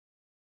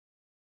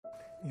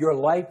Your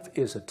life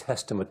is a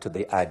testament to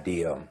the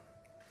idea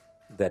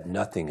that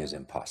nothing is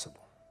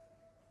impossible.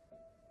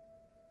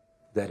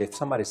 That if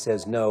somebody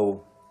says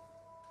no,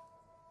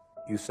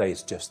 you say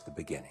it's just the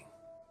beginning.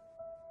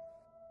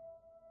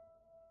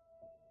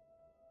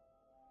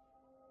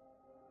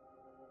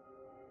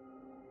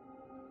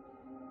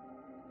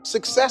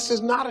 Success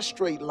is not a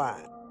straight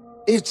line.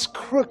 It's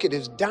crooked,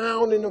 it's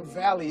down in a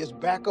valley, it's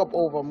back up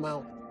over a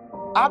mountain.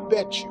 I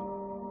bet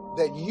you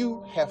that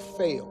you have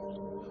failed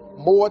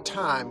more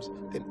times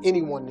than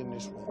anyone in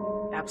this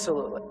room.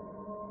 Absolutely.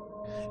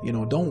 You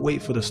know, don't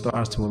wait for the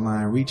stars to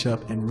align. Reach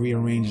up and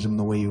rearrange them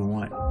the way you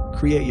want.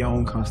 Create your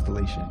own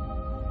constellation.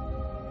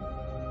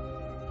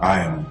 I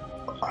am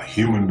a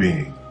human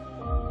being.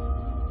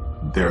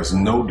 There's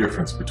no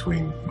difference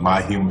between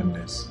my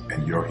humanness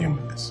and your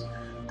humanness.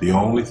 The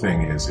only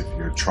thing is, if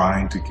you're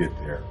trying to get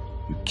there,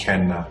 you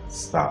cannot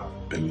stop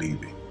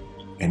believing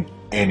in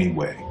any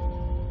way.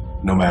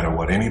 No matter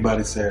what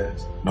anybody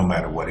says, no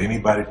matter what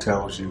anybody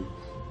tells you,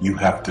 you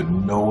have to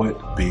know it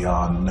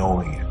beyond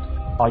knowing it.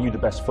 Are you the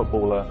best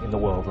footballer in the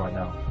world right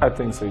now? I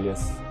think so,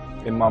 yes.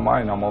 In my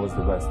mind, I'm always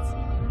the best.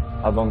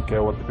 I don't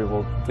care what the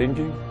people are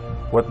thinking,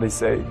 what they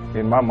say.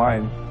 In my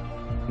mind,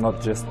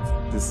 not just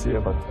this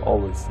year, but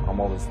always, I'm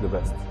always the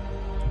best.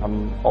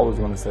 I'm always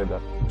going to say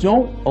that.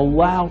 Don't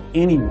allow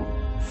anyone,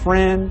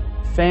 friend,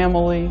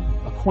 family,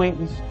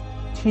 acquaintance,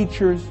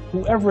 teachers,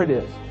 whoever it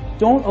is,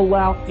 don't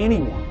allow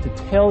anyone to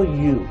tell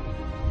you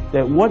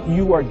that what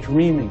you are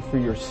dreaming for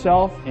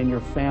yourself and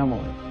your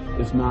family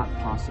is not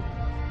possible.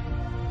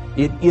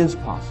 It is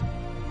possible.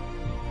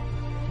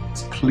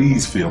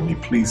 Please feel me,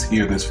 please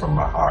hear this from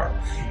my heart.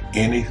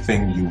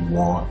 Anything you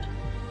want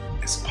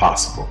is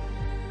possible.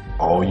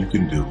 All you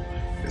can do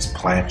is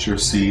plant your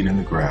seed in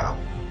the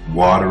ground,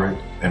 water it,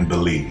 and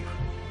believe.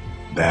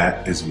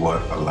 That is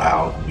what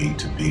allowed me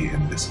to be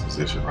in this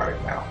position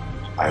right now.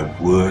 I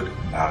would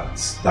not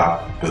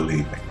stop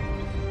believing.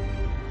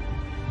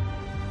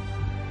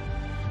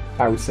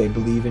 I would say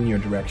believe in your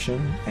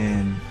direction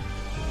and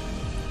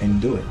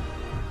do it.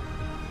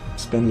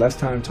 Spend less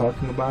time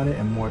talking about it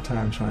and more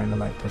time trying to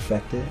like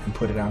perfect it and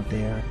put it out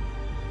there.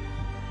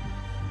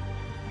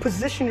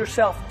 Position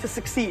yourself to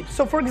succeed.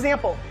 So for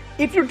example,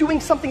 if you're doing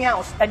something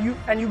else and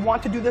you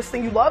want to do this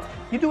thing you love,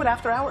 you do it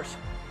after hours.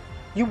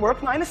 You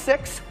work 9 to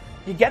 6,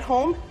 you get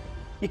home,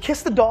 you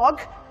kiss the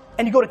dog,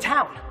 and you go to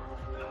town.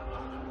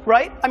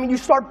 Right? I mean, you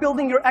start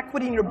building your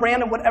equity and your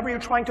brand and whatever you're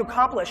trying to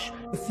accomplish.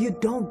 If you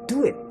don't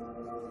do it,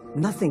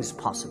 nothing's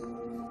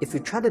possible. If you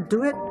try to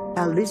do it,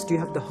 at least you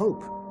have the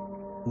hope.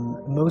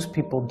 Most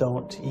people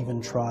don't even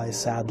try,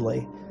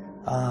 sadly.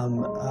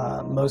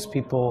 Most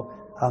people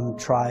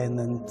try and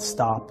then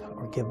stop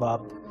or give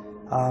up.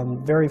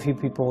 Very few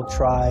people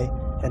try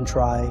and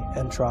try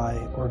and try,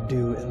 or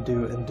do and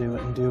do and do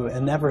and do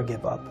and never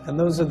give up. And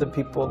those are the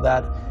people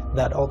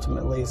that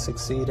ultimately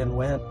succeed and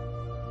win.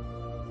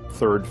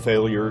 Third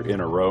failure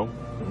in a row.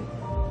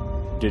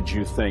 Did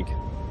you think,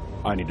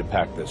 I need to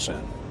pack this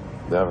in?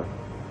 Never.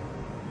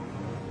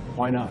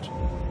 Why not?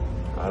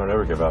 I don't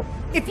ever give up.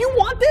 If you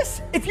want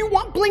this, if you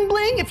want bling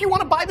bling, if you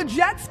want to buy the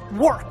jets,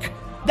 work.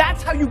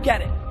 That's how you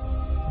get it.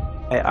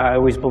 I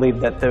always believe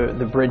that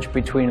the bridge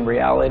between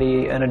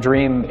reality and a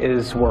dream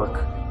is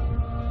work.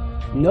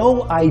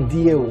 No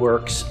idea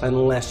works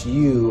unless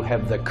you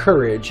have the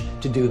courage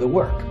to do the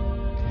work.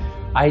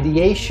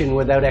 Ideation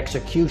without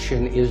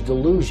execution is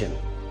delusion.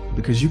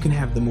 Because you can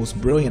have the most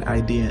brilliant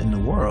idea in the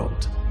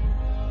world,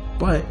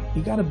 but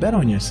you gotta bet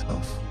on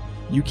yourself.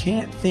 You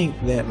can't think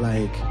that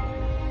like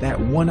that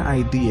one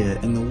idea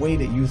and the way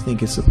that you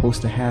think it's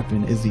supposed to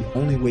happen is the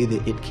only way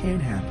that it can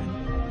happen.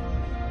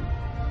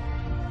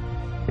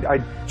 I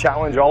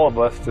challenge all of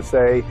us to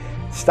say,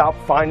 stop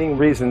finding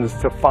reasons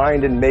to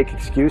find and make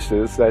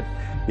excuses that,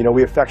 you know,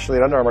 we affectionately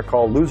at Under Armour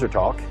call loser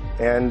talk.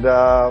 And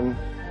I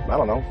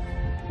don't know,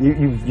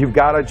 you've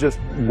got to just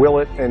will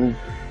it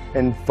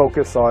and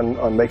focus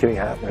on making it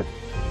happen.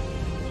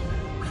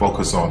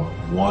 Focus on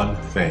one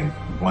thing,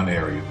 one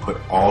area. Put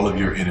all of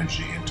your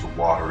energy into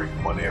watering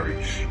one area.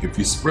 If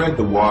you spread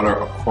the water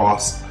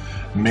across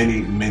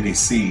many, many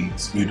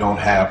seeds, you don't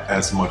have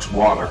as much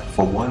water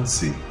for one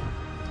seed.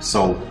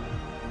 So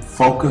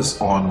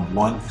focus on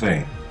one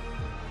thing.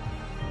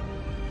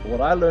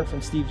 What I learned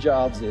from Steve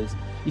Jobs is,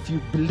 if you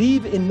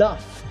believe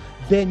enough,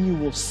 then you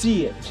will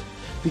see it,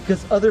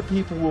 because other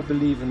people will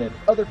believe in it.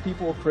 Other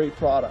people will create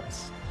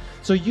products.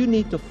 So you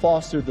need to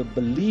foster the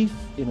belief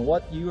in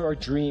what you are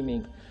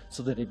dreaming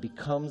so that it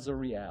becomes a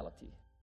reality.